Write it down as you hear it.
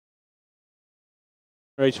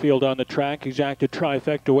Race field on the track, exacted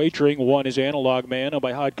trifecta wagering. 1 is Analog Man, owned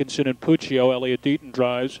by Hodkinson and Puccio. Elliott Deaton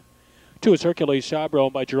drives. 2 is Hercules Sabra,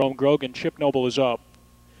 owned by Jerome Grogan. Chip Noble is up.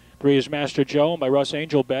 3 is Master Joe, owned by Russ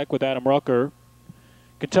Angelbeck with Adam Rucker.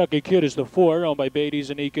 Kentucky Kid is the 4, owned by Beatty,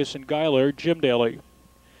 Zanikis, and Geiler. Jim Daly.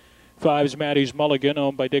 5 is Maddie's Mulligan,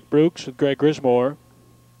 owned by Dick Brooks with Greg Grismore.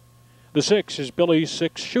 The 6 is Billy's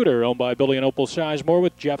Six Shooter, owned by Billy and Opal Sizemore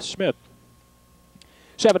with Jeff Smith.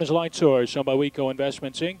 7 is Light Source, owned by Weco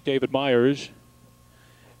Investments, Inc., David Myers.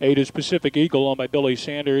 8 is Pacific Eagle, owned by Billy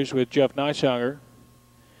Sanders with Jeff Neishanger.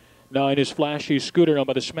 9 is Flashy Scooter, owned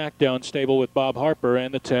by the SmackDown stable with Bob Harper.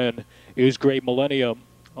 And the 10 is Great Millennium,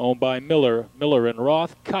 owned by Miller and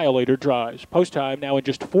Roth. Kyle Later drives. Post time now in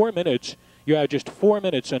just 4 minutes. You have just 4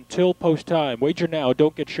 minutes until post time. Wager now,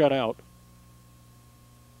 don't get shut out.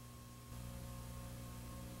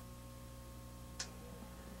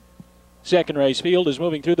 Second race field is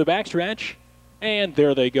moving through the backstretch, and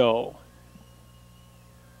there they go.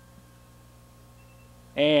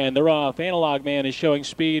 And they're off. Analog Man is showing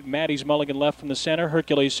speed. Maddie's Mulligan left from the center.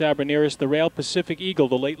 Hercules Sabra nearest the rail. Pacific Eagle,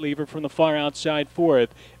 the late lever from the far outside, 4th.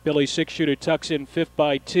 Billy Six Shooter tucks in 5th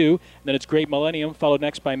by 2. And then it's Great Millennium, followed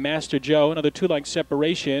next by Master Joe. Another 2-length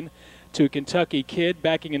separation to Kentucky Kid,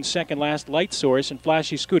 backing in second last Light Source, and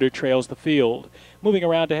Flashy Scooter trails the field. Moving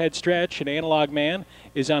around to head stretch, and Analog Man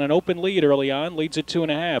is on an open lead early on, leads at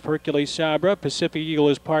 2.5. Hercules Sabra, Pacific Eagle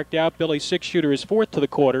is parked out. Billy Six Shooter is 4th to the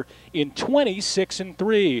quarter in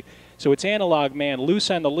 26-3. So it's Analog Man loose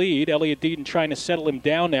on the lead. Elliott Deaton trying to settle him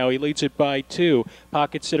down now. He leads it by 2.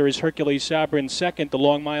 Pocket sitter is Hercules Sabra in second. The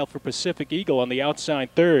long mile for Pacific Eagle on the outside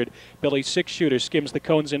third. Billy Six Shooter skims the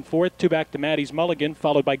cones in 4th. 2 back to Maddie's Mulligan,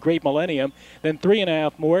 followed by Great Millennium. Then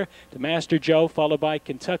 3.5 more to Master Joe, followed by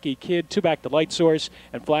Kentucky Kid. 2 back to Light Source,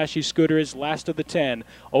 and Flashy Scooter is last of the 10.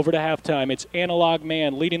 Over to halftime, it's Analog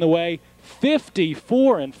Man leading the way.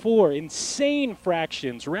 54-4, insane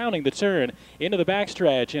fractions rounding the turn into the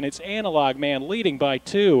backstretch, and it's Analog Man leading by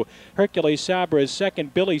 2. Hercules Sabra is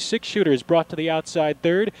second. Billy Six Shooter is brought to the outside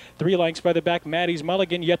third. 3 lengths farther back, Maddie's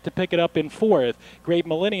Mulligan yet to pick it up in 4th. Great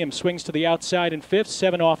Millennium swings to the outside in 5th,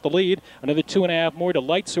 7 off the lead. Another 2.5 more to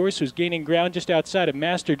Light Source, who's gaining ground just outside of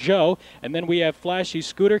Master Joe. And then we have Flashy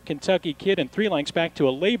Scooter, Kentucky Kid, and 3 lengths back to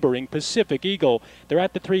a laboring Pacific Eagle. They're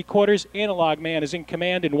at the 3/4. Analog Man is in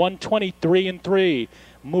command in 1:23-3.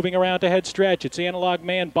 Moving around to head stretch, it's Analog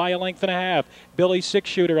Man by a length and a half. Billy Six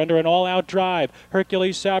Shooter under an all-out drive.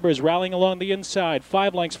 Hercules Sabra is rallying along the inside.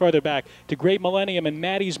 5 lengths farther back to Great Millennium and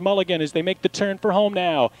Maddie's Mulligan as they make the turn for home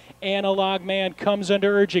now. Analog Man comes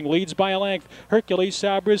under urging, leads by a length. Hercules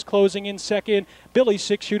Sabra is closing in second. Billy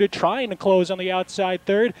Six Shooter trying to close on the outside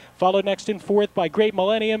third. Followed next in 4th by Great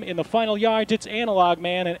Millennium. In the final yards, it's Analog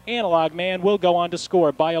Man, and Analog Man will go on to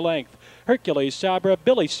score by a length. Hercules Sabra,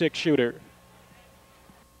 Billy Six Shooter.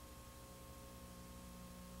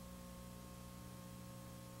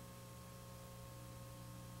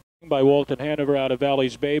 By Walton Hanover out of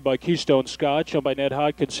Valley's Bay, by Keystone Scotch, owned by Ned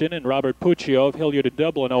Hodkinson and Robert Puccio of Hilliard in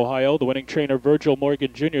Dublin, Ohio. The winning trainer, Virgil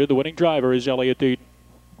Morgan Jr. The winning driver is Elliott Deaton.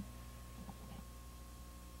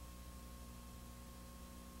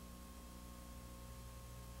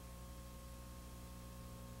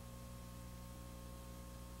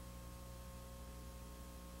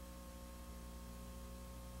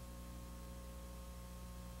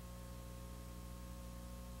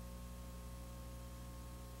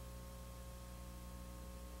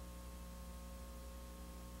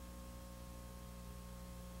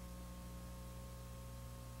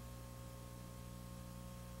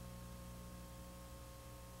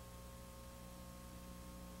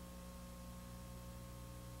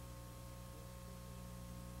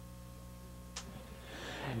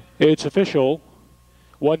 It's official.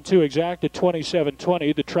 1-2 exact at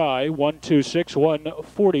 27-20. The try 1-2-6,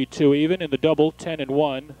 142 even. In the double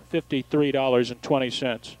 10-1,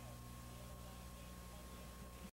 $53.20.